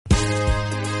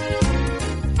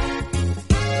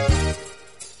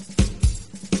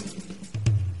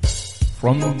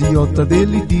From the altar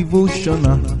daily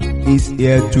devotional is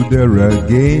here today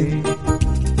again.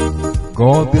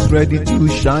 God is ready to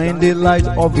shine the light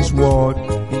of His word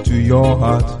into your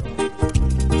heart.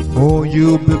 Oh,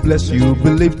 you'll be blessed, you'll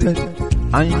be lifted,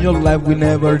 and your life will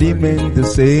never remain the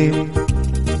same.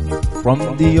 From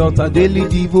the altar daily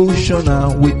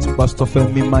devotional with Pastor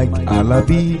Femi Mike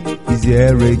Alabi is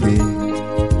here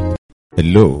again.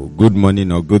 Hello, good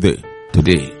morning or good day.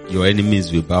 Today, your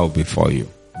enemies will bow before you.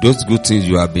 Those good things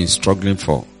you have been struggling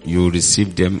for, you will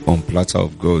receive them on platter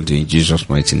of gold in Jesus'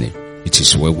 mighty name. It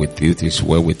is well with you, it is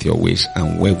well with your ways,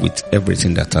 and well with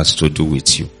everything that has to do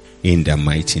with you. In the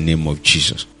mighty name of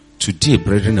Jesus. Today,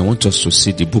 brethren, I want us to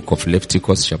see the book of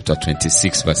Leviticus chapter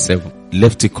 26 verse 7.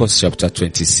 Leviticus chapter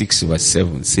 26 verse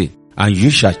 7 say, "And you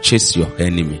shall chase your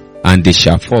enemy, and they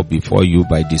shall fall before you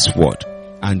by this word.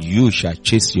 And you shall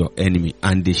chase your enemy,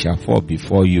 and they shall fall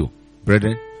before you."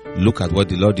 Brethren, look at what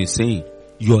the Lord is saying.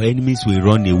 Your enemies will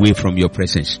run away from your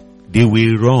presence. They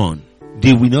will run.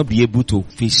 They will not be able to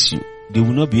face you. They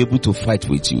will not be able to fight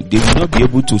with you. They will not be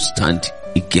able to stand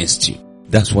against you.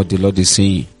 That's what the Lord is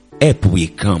saying. Help will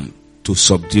come to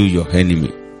subdue your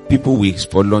enemy. People will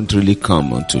voluntarily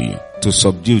come unto you to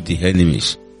subdue the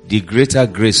enemies. The greater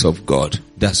grace of God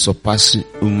that surpasses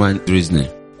human reasoning.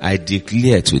 I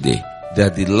declare today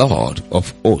that the Lord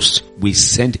of hosts will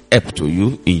send help to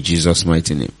you in Jesus'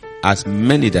 mighty name. As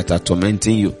many that are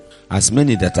tormenting you, as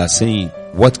many that are saying,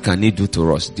 "What can He do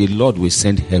to us?" the Lord will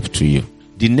send help to you.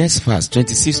 The next verse,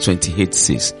 26:28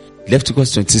 says,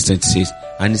 Leviticus 26:26,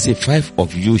 and it says, 5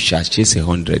 of you shall chase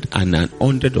 100, and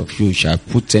 100 of you shall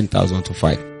put 10,000 to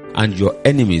fight, and your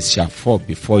enemies shall fall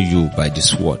before you by the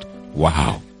sword.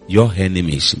 Wow. Your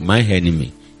enemies, my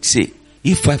enemy. Say,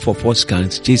 if 5 of us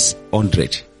can chase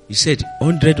 100, He said,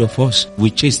 100 of us will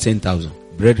chase 10,000.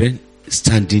 Brethren,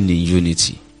 standing in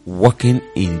unity, walking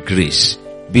in grace,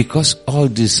 because all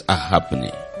these are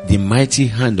happening, the mighty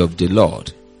hand of the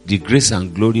Lord, the grace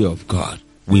and glory of God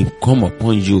will come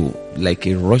upon you like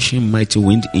a rushing mighty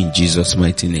wind in Jesus'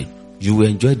 mighty name. You will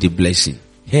enjoy the blessing,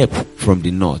 help from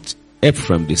the north, help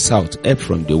from the south, help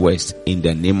from the west, in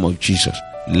the name of Jesus.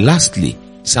 Lastly,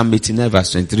 Psalm 89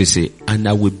 verse 23 say, "And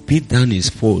I will beat down his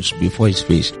foes before his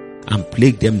face, and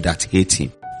plague them that hate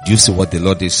him." Do you see what the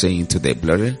Lord is saying today,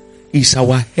 brethren? It's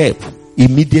our help,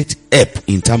 immediate help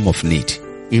in time of need.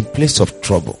 In place of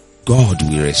trouble, God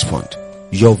will respond.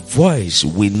 Your voice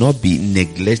will not be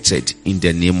neglected in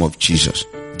the name of Jesus.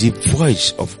 The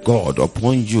voice of God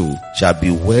upon you shall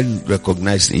be well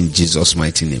recognized in Jesus'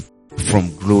 mighty name.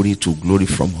 From glory to glory,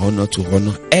 from honor to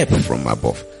honor, help from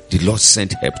above. The Lord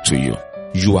sent help to you.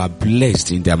 You are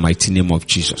blessed in the mighty name of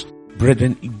Jesus.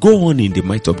 Brethren, go on in the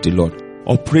might of the Lord.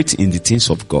 Operate in the things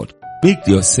of God. Make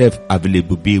yourself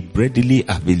available, be readily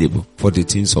available for the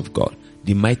things of God.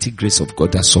 The mighty grace of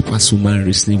God that surpasses human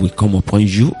reasoning will come upon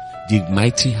you. The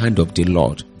mighty hand of the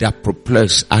Lord that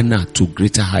propels Anna to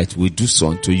greater height will do so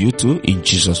unto you too in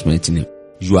Jesus' mighty name.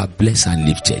 You are blessed and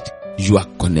lifted. You are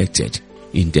connected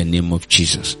in the name of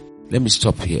Jesus. Let me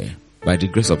stop here. By the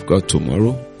grace of God,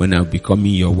 tomorrow, when I'll be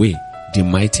coming your way, the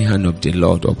mighty hand of the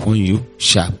Lord upon you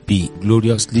shall be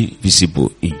gloriously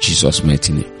visible in Jesus'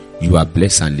 mighty name. You are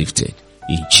blessed and lifted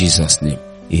in Jesus' name.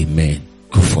 Amen.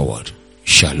 Go forward.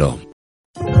 Shalom.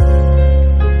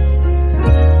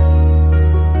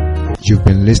 You've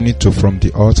been listening to From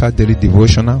the Altar Daily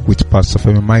Devotional with Pastor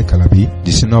Femi Mike Alabi,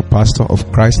 the Senior Pastor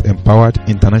of Christ Empowered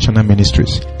International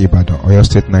Ministries, Ibadan, Oyo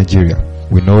State, Nigeria.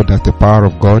 We know that the power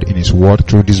of God in His Word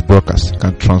through this broadcast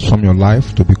can transform your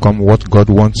life to become what God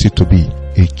wants you to be,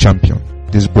 a champion.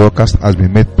 This broadcast has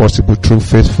been made possible through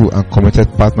faithful and committed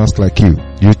partners like you.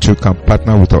 You too can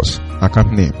partner with us.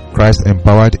 Account name, Christ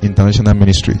Empowered International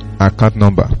Ministry. Account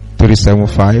number,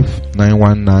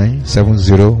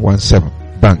 375-919-7017.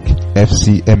 Bank,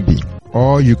 FCMB.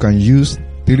 Or you can use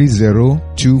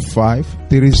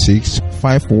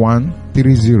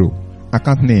 3025365130.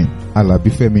 Account name,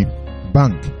 Alabi Femi.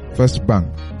 Bank, First Bank.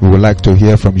 We would like to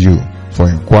hear from you. For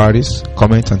inquiries,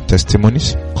 comments and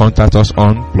testimonies, contact us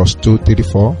on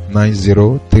 +234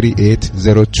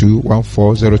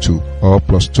 9038021402 or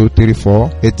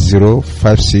 +234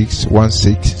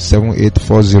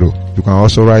 8056167840. You can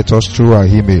also write us through our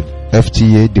email,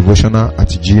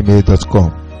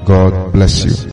 ftadevotional@gmail.com. God bless you.